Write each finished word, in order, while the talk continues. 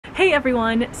Hey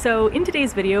everyone! So in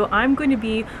today's video I'm going to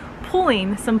be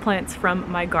pulling some plants from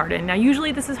my garden. Now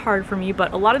usually this is hard for me,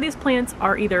 but a lot of these plants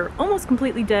are either almost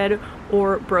completely dead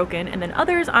or broken, and then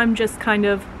others I'm just kind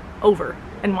of over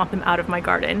and want them out of my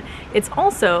garden. It's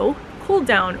also cooled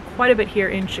down quite a bit here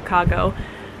in Chicago.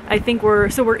 I think we're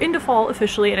into fall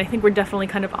officially, and I think we're definitely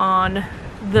kind of on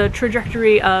the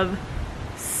trajectory of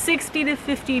 60 to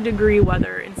 50 degree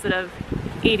weather instead of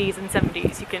 80s and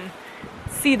 70s. You can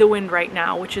see the wind right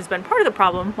now, which has been part of the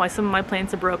problem why some of my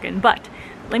plants are broken. But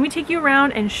let me take you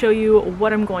around and show you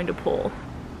what I'm going to pull.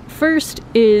 First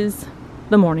is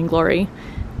the morning glory.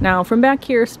 Now from back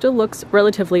here still looks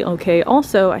relatively okay.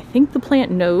 Also, I think the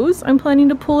plant knows I'm planning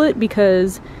to pull it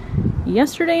because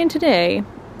yesterday and today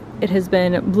it has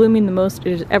been blooming the most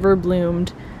it has ever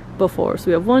bloomed before. So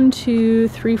we have 1, 2,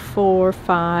 3, 4,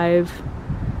 5,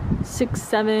 6,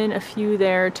 7, a few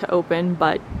there to open,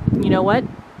 but you know what?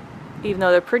 Even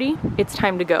though they're pretty, it's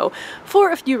time to go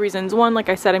for a few reasons. One, like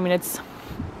I said, I mean,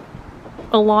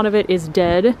 a lot of it is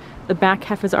dead. The back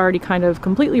half is already kind of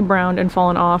completely browned and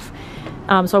fallen off.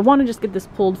 So I want to just get this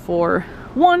pulled for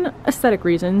one, aesthetic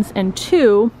reasons, and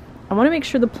two, I want to make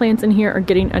sure the plants in here are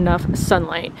getting enough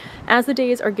sunlight. As the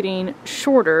days are getting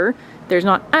shorter, there's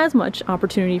not as much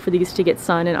opportunity for these to get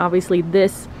sun, and obviously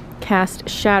this cast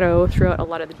shadow throughout a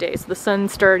lot of the day. So the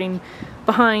sun's starting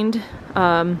behind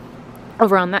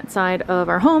over on that side of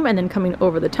our home and then coming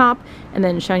over the top and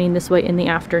then shining this way in the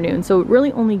afternoon. So it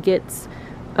really only gets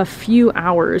a few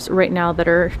hours right now that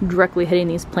are directly hitting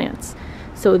these plants.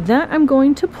 So that I'm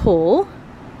going to pull.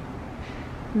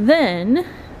 Then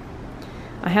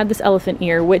I had this elephant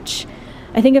ear, which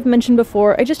I think I've mentioned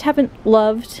before, I just haven't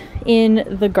loved in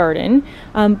the garden.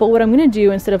 But what I'm going to do,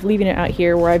 instead of leaving it out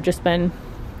here where I've just been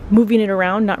moving it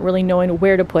around, not really knowing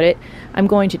where to put it, I'm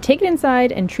going to take it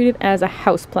inside and treat it as a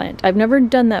house plant. I've never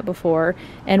done that before,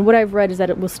 and what I've read is that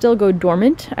it will still go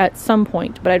dormant at some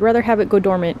point, but I'd rather have it go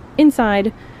dormant inside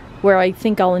where I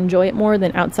think I'll enjoy it more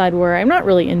than outside where I'm not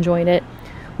really enjoying it.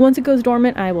 Once it goes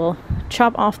dormant, I will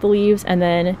chop off the leaves and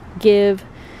then give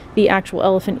the actual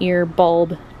elephant ear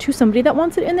bulb to somebody that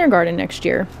wants it in their garden next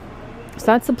year. So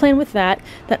that's the plan with that.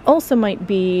 That also might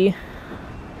be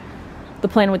the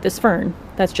plan with this fern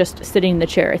that's just sitting in the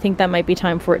chair. I think that might be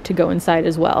time for it to go inside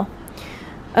as well.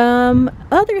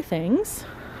 Other things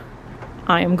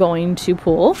I am going to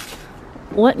pull.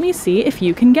 Let me see if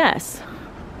you can guess.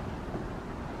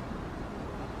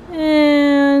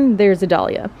 And there's a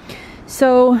dahlia.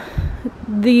 So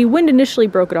the wind initially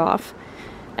broke it off,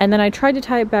 and then I tried to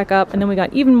tie it back up, and then we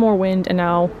got even more wind, and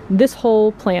now this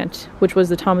whole plant, which was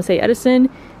the Thomas A. Edison,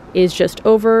 is just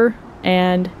over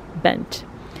and bent.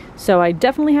 So I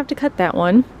definitely have to cut that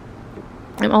one.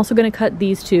 I'm also going to cut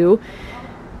these two.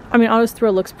 I mean, Otto's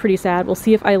throw looks pretty sad. We'll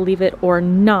see if I leave it or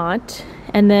not.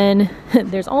 And then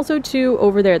there's also two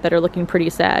over there that are looking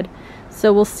pretty sad.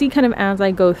 So we'll see kind of as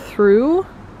I go through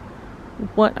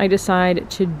what I decide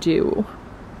to do.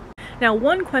 Now,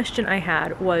 one question I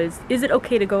had was, is it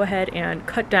okay to go ahead and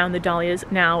cut down the dahlias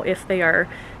now if they are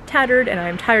tattered and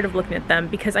I'm tired of looking at them?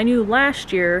 Because I knew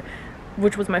last year,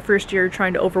 which was my first year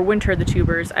trying to overwinter the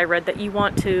tubers, I read that you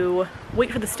want to wait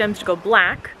for the stems to go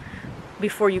black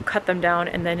before you cut them down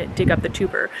and then dig up the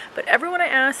tuber. But everyone I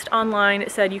asked online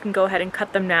said you can go ahead and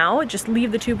cut them now, just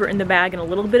leave the tuber in the bag and a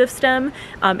little bit of stem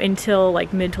until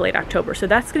like mid to late October. So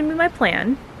that's going to be my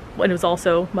plan. And it was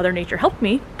also Mother Nature helped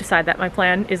me decide that my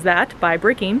plan is that by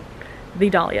breaking the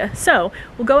dahlia. So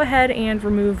we'll go ahead and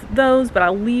remove those, but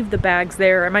I'll leave the bags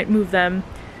there. I might move them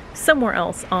somewhere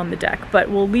else on the deck, but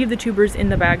we'll leave the tubers in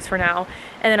the bags for now,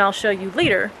 and then I'll show you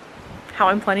later how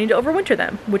I'm planning to overwinter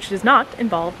them, which does not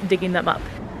involve digging them up.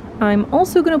 I'm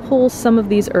also going to pull some of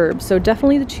these herbs, so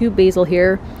definitely the two basil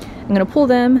here. I'm going to pull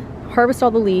them, harvest all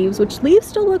the leaves, which leaves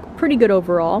still look pretty good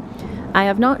overall. I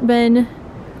have not been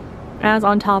as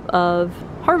on top of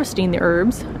harvesting the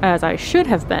herbs as I should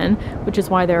have been, which is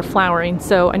why they're flowering,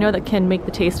 so I know that can make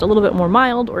the taste a little bit more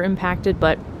mild or impacted,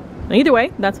 but either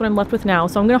way, that's what I'm left with now.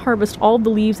 So I'm going to harvest all the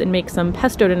leaves and make some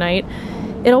pesto tonight.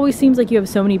 It always seems like you have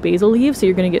so many basil leaves, so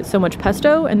you're going to get so much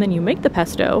pesto, and then you make the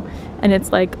pesto, and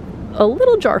it's like a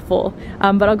little jar full.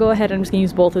 But I'll go ahead and I'm just going to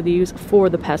use both of these for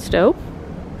the pesto.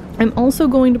 I'm also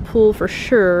going to pull for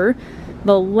sure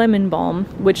the lemon balm,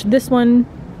 which this one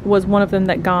was one of them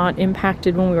that got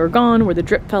impacted when we were gone, where the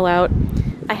drip fell out.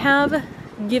 I have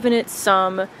given it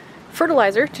some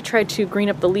fertilizer to try to green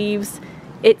up the leaves.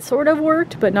 It sort of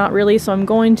worked, but not really, so I'm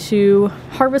going to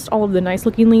harvest all of the nice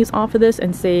looking leaves off of this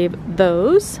and save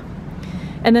those.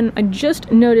 And then I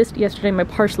just noticed yesterday my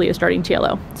parsley is starting to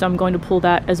yellow, so I'm going to pull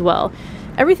that as well.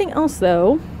 Everything else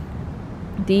though,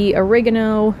 the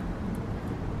oregano,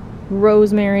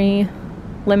 rosemary,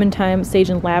 lemon thyme, sage,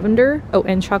 and lavender. Oh,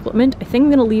 and chocolate mint. I think I'm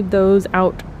gonna leave those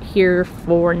out here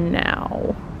for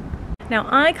now. Now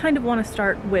I kind of want to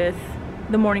start with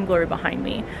the morning glory behind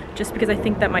me, just because I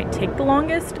think that might take the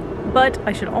longest, but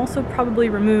I should also probably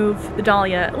remove the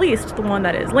dahlia, at least the one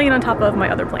that is laying on top of my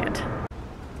other plant.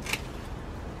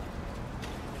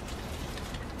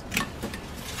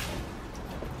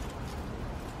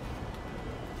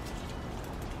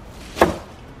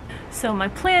 So my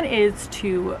plan is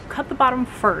to cut the bottom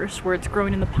first where it's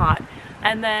growing in the pot,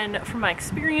 and then from my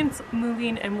experience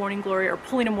moving a morning glory or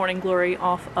pulling a morning glory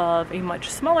off of a much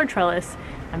smaller trellis,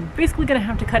 I'm basically gonna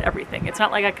have to cut everything. It's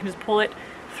not like I can just pull it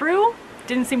through.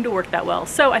 Didn't seem to work that well.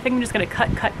 So I think I'm just gonna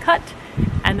cut,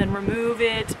 and then remove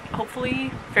it,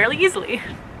 hopefully fairly easily.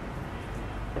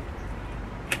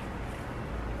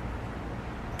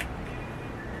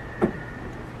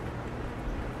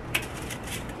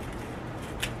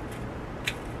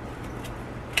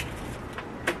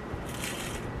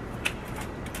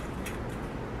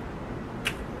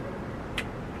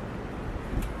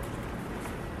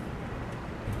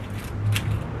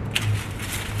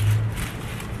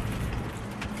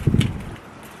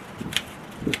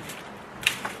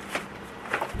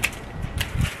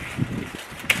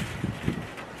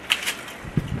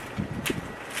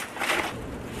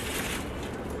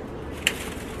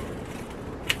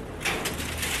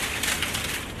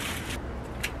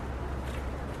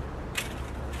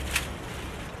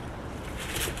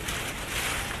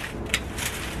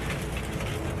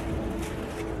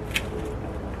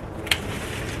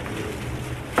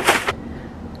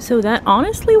 So that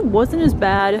honestly wasn't as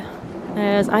bad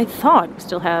as I thought. We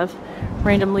still have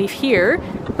random leaf here,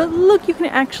 but look, you can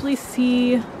actually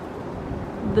see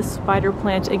the spider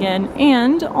plant again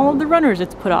and all of the runners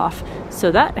it's put off.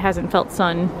 So that hasn't felt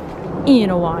sun in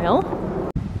a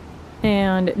while.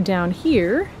 And down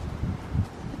here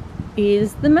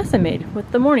is the mess I made with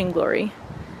the morning glory.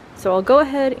 So I'll go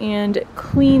ahead and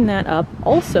clean that up.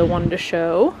 Also wanted to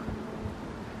show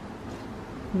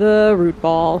the root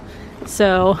ball.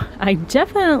 So I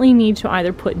definitely need to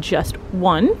either put just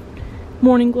one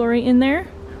morning glory in there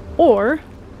or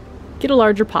get a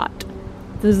larger pot.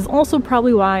 This is also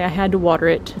probably why I had to water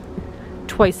it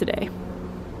twice a day.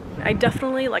 I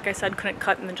definitely, like I said, couldn't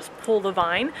cut and then just pull the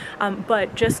vine,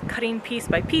 but just cutting piece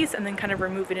by piece and then kind of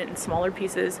removing it in smaller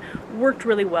pieces worked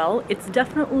really well. It's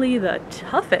definitely the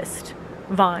toughest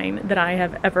vine that I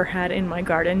have ever had in my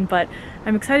garden, but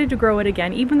I'm excited to grow it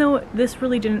again, even though this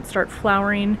really didn't start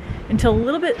flowering until a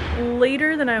little bit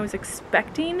later than I was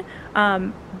expecting.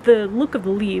 The look of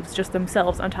the leaves just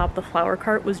themselves on top of the flower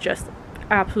cart was just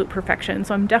absolute perfection.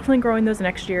 So I'm definitely growing those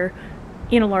next year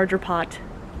in a larger pot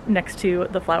next to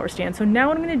the flower stand. So now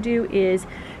what I'm going to do is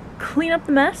clean up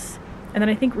the mess and then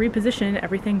I think reposition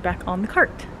everything back on the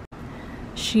cart.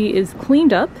 She is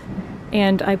cleaned up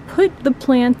and I put the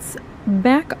plants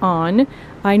back on.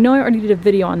 I know I already did a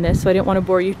video on this, so I didn't want to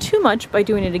bore you too much by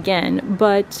doing it again,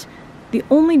 but the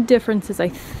only differences I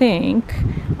think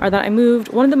are that I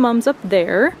moved one of the mums up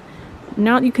there.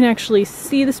 Now you can actually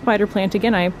see the spider plant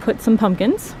again. I put some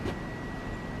pumpkins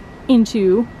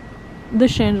into the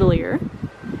chandelier,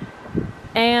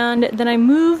 and then I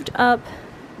moved up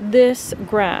this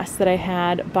grass that I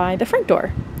had by the front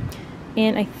door,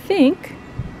 and I think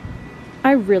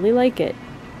I really like it.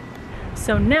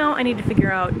 So now I need to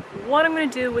figure out what I'm going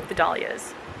to do with the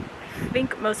dahlias. I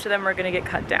think most of them are going to get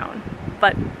cut down,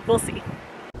 but we'll see.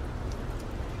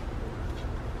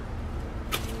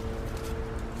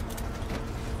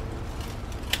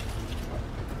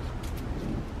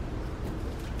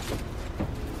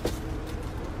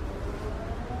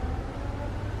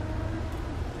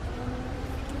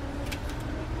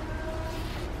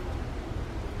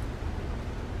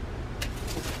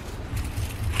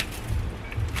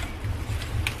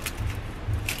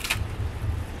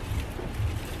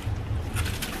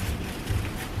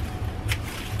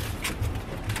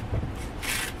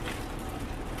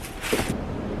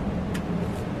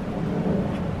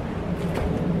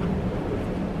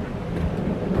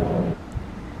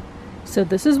 So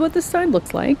this is what this side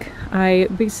looks like. I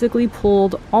basically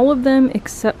pulled all of them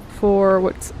except for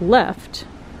what's left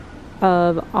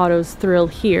of Otto's Thrill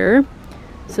here.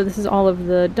 So this is all of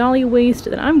the dahlia waste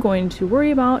that I'm going to worry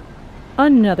about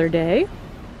another day.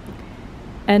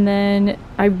 And then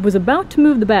I was about to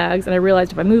move the bags and I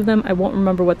realized if I move them, I won't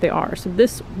remember what they are. So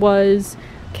this was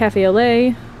Cafe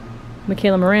LA,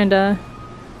 Michaela Miranda,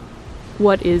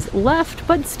 what is left,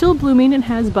 but still blooming and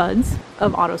has buds,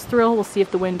 of Otto's Thrill. We'll see if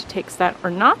the wind takes that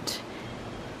or not.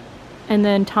 And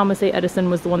then Thomas A. Edison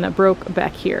was the one that broke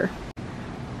back here.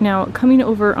 Now, coming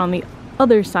over on the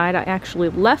other side, I actually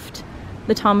left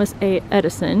the Thomas A.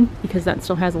 Edison because that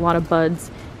still has a lot of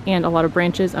buds and a lot of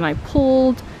branches, and I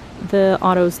pulled the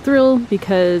Otto's Thrill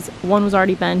because one was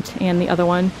already bent and the other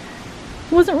one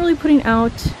wasn't really putting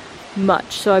out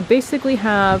much. So I basically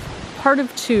have part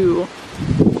of two.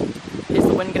 Is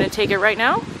the wind gonna take it right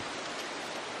now?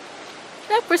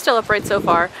 Yep, we're still upright so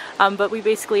far, but we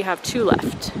basically have two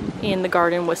left in the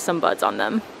garden with some buds on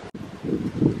them.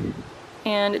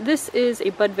 And this is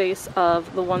a bud vase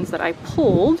of the ones that I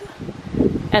pulled,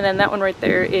 and then that one right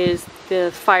there is the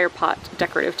fire pot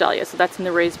decorative dahlia, so that's in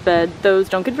the raised bed. Those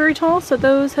don't get very tall, so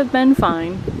those have been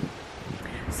fine.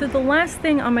 So the last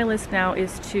thing on my list now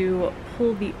is to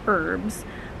pull the herbs,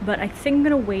 but I think I'm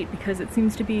gonna wait because it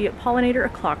seems to be pollinator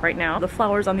o'clock right now. The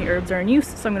flowers on the herbs are in use,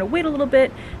 so I'm gonna wait a little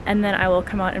bit and then I will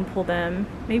come out and pull them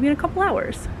maybe in a couple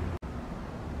hours.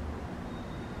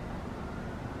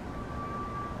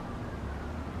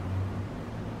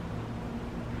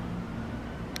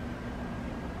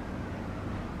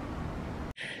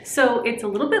 So it's a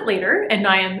little bit later and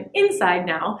I am inside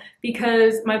now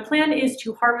because my plan is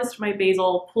to harvest my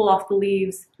basil, pull off the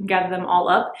leaves, and gather them all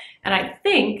up. And I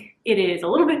think it is a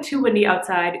little bit too windy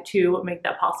outside to make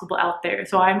that possible out there.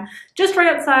 So I'm just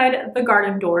right outside the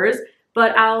garden doors,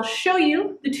 but I'll show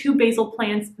you the two basil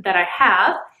plants that I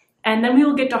have and then we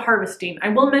will get to harvesting. I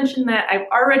will mention that I've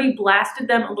already blasted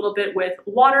them a little bit with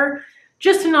water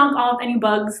just to knock off any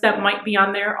bugs that might be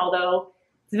on there, although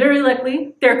it's very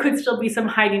likely there could still be some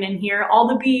hiding in here. All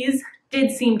the bees did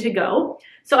seem to go.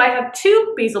 So I have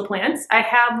two basil plants. I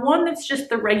have one that's just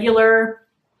the regular,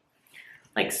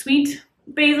 like sweet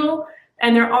basil,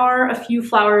 and there are a few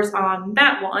flowers on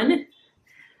that one.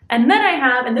 And then I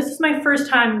have, and this is my first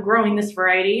time growing this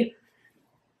variety,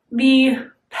 the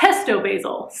pesto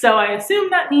basil. So I assume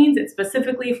that means it's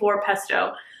specifically for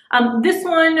pesto. This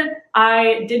one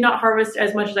I did not harvest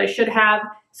as much as I should have.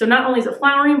 So not only is it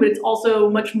flowering, but it's also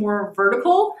much more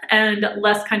vertical and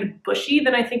less kind of bushy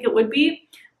than I think it would be.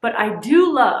 But I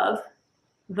do love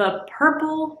the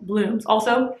purple blooms.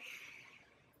 Also,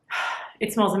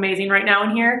 it smells amazing right now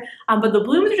in here, but the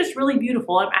blooms are just really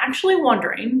beautiful. I'm actually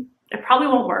wondering, it probably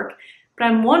won't work, but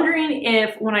I'm wondering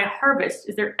if when I harvest,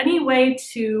 is there any way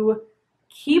to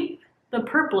keep the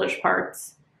purplish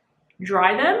parts,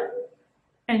 dry them,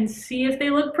 and see if they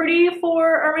look pretty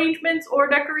for arrangements or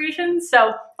decorations.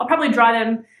 So I'll probably dry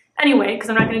them anyway because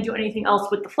I'm not going to do anything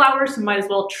else with the flowers, so might as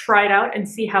well try it out and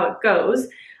see how it goes.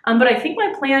 But I think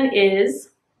my plan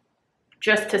is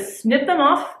just to snip them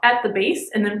off at the base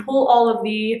and then pull all of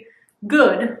the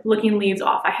good looking leaves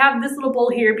off. I have this little bowl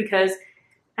here because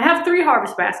I have 3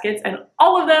 harvest baskets and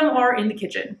all of them are in the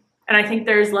kitchen. And I think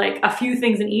there's like a few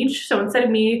things in each. So instead of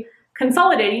me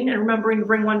consolidating and remembering to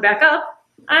bring one back up,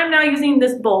 I'm now using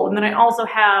this bowl, and then I also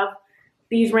have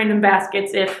these random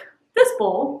baskets if this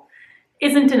bowl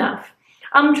isn't enough.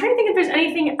 I'm trying to think if there's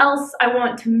anything else I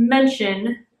want to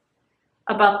mention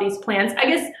about these plants. I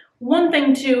guess one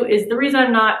thing too is the reason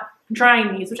I'm not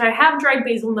drying these, which I have dried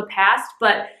basil in the past,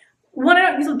 but one, I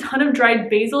don't use a ton of dried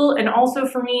basil, and also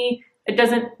for me, it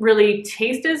doesn't really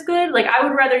taste as good. Like I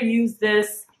would rather use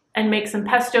this and make some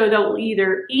pesto that we'll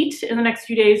either eat in the next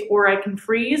few days or I can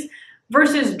freeze,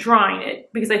 versus drying it,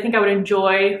 because I think I would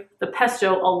enjoy the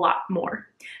pesto a lot more.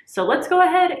 So let's go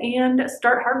ahead and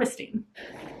start harvesting.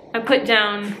 I put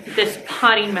down this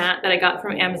potting mat that I got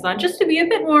from Amazon just to be a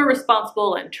bit more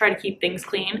responsible and try to keep things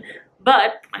clean.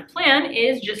 But my plan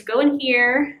is just go in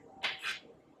here,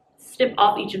 snip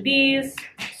off each of these,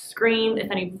 scream if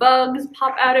any bugs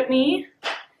pop out at me.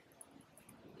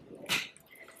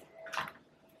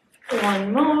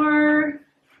 One more.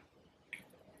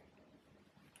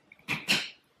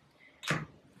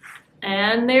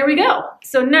 And there we go.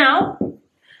 So now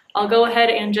I'll go ahead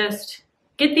and just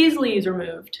get these leaves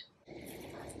removed.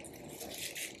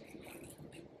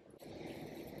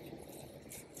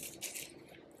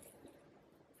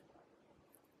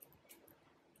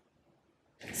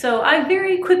 So I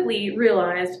very quickly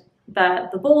realized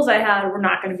that the bowls I had were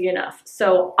not going to be enough.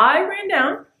 So I ran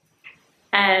down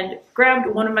and grabbed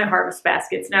one of my harvest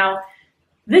baskets. Now,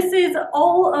 this is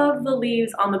all of the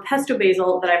leaves on the pesto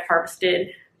basil that I've harvested.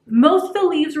 Most of the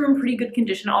leaves are in pretty good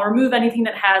condition. I'll remove anything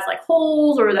that has like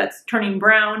holes or that's turning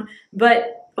brown,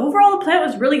 but overall the plant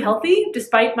was really healthy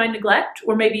despite my neglect,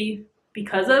 or maybe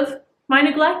because of my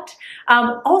neglect.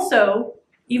 Also,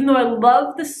 even though I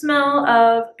love the smell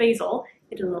of basil,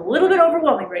 it is a little bit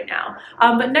overwhelming right now.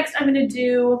 But next I'm gonna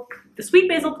do the sweet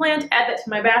basil plant, add that to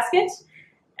my basket,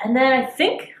 and then I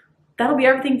think that'll be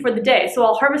everything for the day. So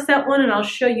I'll harvest that one and I'll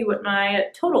show you what my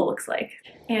total looks like.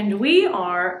 And we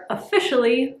are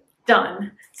officially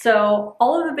done. So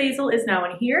all of the basil is now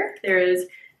in here. There is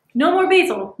No more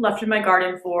basil left in my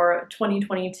garden for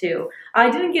 2022. I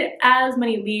didn't get as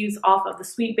many leaves off of the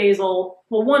sweet basil.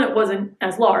 Well, one, it wasn't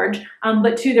as large,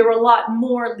 but two, there were a lot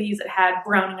more leaves that had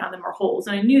browning on them or holes,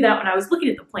 and I knew that when I was looking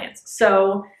at the plants.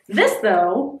 So this,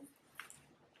 though,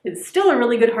 is still a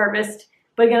really good harvest,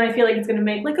 but again, I feel like it's gonna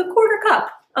make like a quarter cup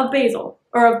of basil,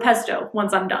 or of pesto,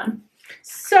 once I'm done.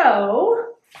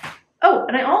 So, oh,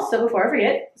 and I also, before I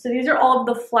forget, so these are all of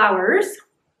the flowers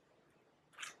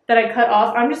that I cut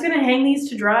off. I'm just gonna hang these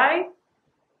to dry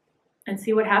and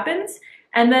see what happens.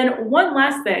 And then one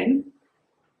last thing,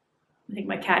 I think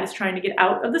my cat is trying to get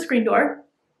out of the screen door,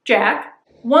 Jack.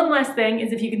 One last thing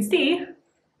is, if you can see,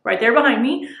 right there behind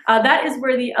me, that is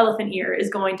where the elephant ear is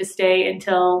going to stay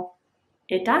until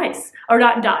it dies. Or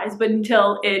not dies, but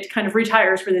until it kind of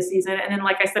retires for this season. And then,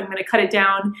 like I said, I'm gonna cut it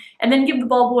down and then give the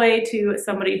bulb away to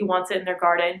somebody who wants it in their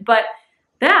garden. But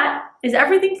that is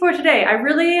everything for today. I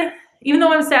really, even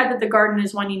though I'm sad that the garden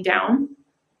is winding down,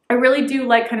 I really do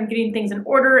like kind of getting things in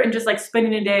order and just like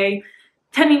spending a day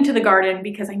tending to the garden,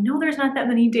 because I know there's not that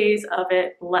many days of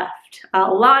it left.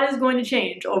 A lot is going to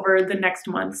change over the next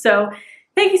month. So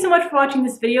thank you so much for watching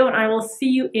this video, and I will see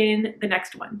you in the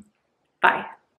next one. Bye.